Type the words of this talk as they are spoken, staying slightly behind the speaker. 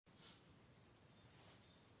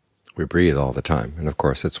We breathe all the time, and of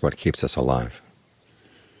course it's what keeps us alive.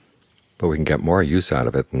 But we can get more use out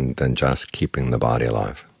of it than just keeping the body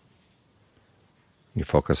alive. You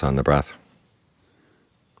focus on the breath.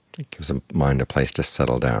 It gives the mind a place to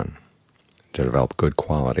settle down, to develop good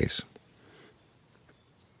qualities: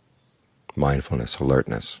 mindfulness,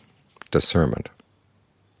 alertness, discernment.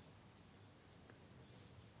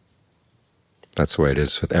 That's the way it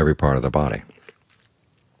is with every part of the body.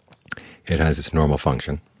 It has its normal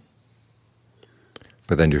function,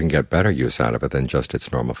 but then you can get better use out of it than just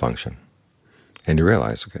its normal function. And you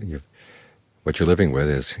realize, okay, what you're living with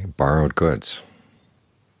is borrowed goods.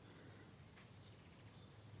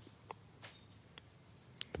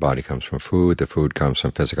 The body comes from food, the food comes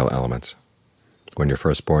from physical elements. When you're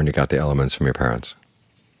first born, you got the elements from your parents.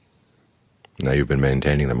 Now you've been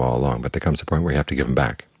maintaining them all along, but there comes a point where you have to give them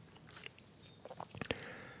back.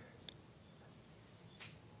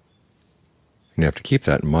 And you have to keep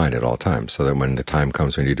that in mind at all times, so that when the time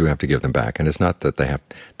comes when you do have to give them back, and it's not that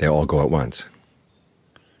they all go at once.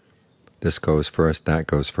 This goes first, that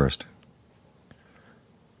goes first.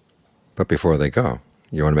 But before they go,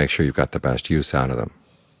 you want to make sure you've got the best use out of them.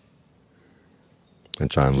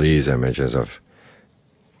 And John Lee's images of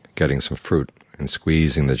getting some fruit and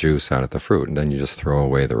squeezing the juice out of the fruit, and then you just throw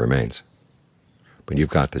away the remains. But you've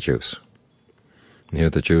got the juice. And here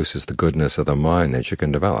the juice is the goodness of the mind that you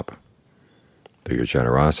can develop through your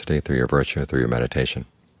generosity, through your virtue, through your meditation.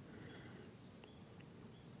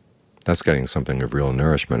 That's getting something of real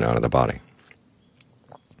nourishment out of the body.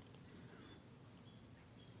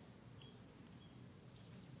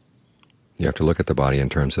 You have to look at the body in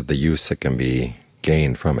terms of the use that can be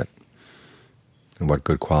gained from it, and what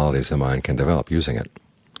good qualities the mind can develop using it.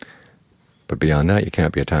 But beyond that, you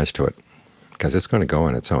can't be attached to it, because it's going to go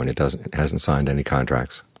on its own. It hasn't signed any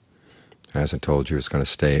contracts. It hasn't told you it's going to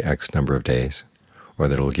stay X number of days, or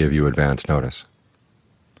that it will give you advance notice.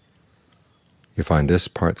 You find this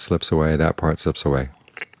part slips away, that part slips away.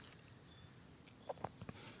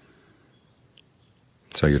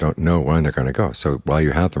 So you don't know when they're going to go. So while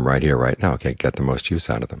you have them right here, right now, okay, get the most use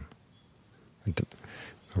out of them.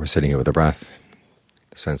 We're sitting here with the breath,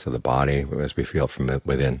 the sense of the body as we feel from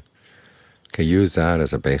within. Okay, use that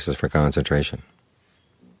as a basis for concentration.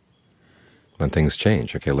 When things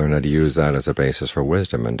change, okay, learn how to use that as a basis for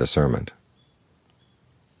wisdom and discernment.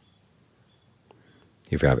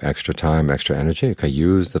 If you have extra time, extra energy, okay,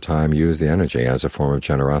 use the time, use the energy as a form of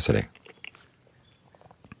generosity.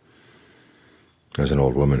 There was an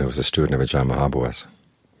old woman who was a student of Ajahn Mahabhua's.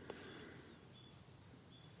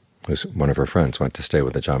 One of her friends went to stay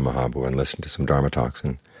with Ajahn Mahabhua and listen to some Dharma talks,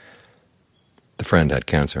 and the friend had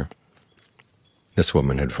cancer. This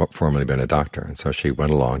woman had formerly been a doctor, and so she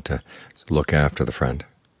went along to look after the friend.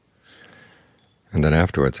 And then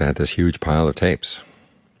afterwards they had this huge pile of tapes.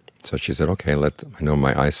 So she said, okay, I know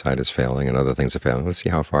my eyesight is failing and other things are failing. Let's see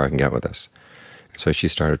how far I can get with this. And so she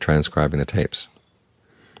started transcribing the tapes.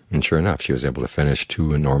 And sure enough, she was able to finish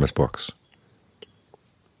 2 enormous books.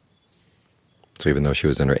 So even though she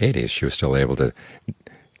was in her 80s, she was still able to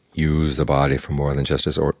use the body for more than just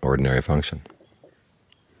its ordinary function.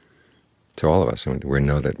 So all of us, we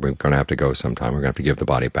know that we're going to have to go sometime. We're going to have to give the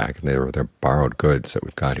body back. They're borrowed goods that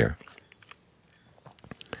we've got here.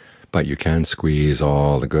 But you can squeeze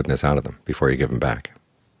all the goodness out of them before you give them back.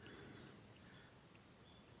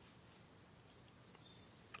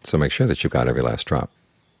 So make sure that you've got every last drop.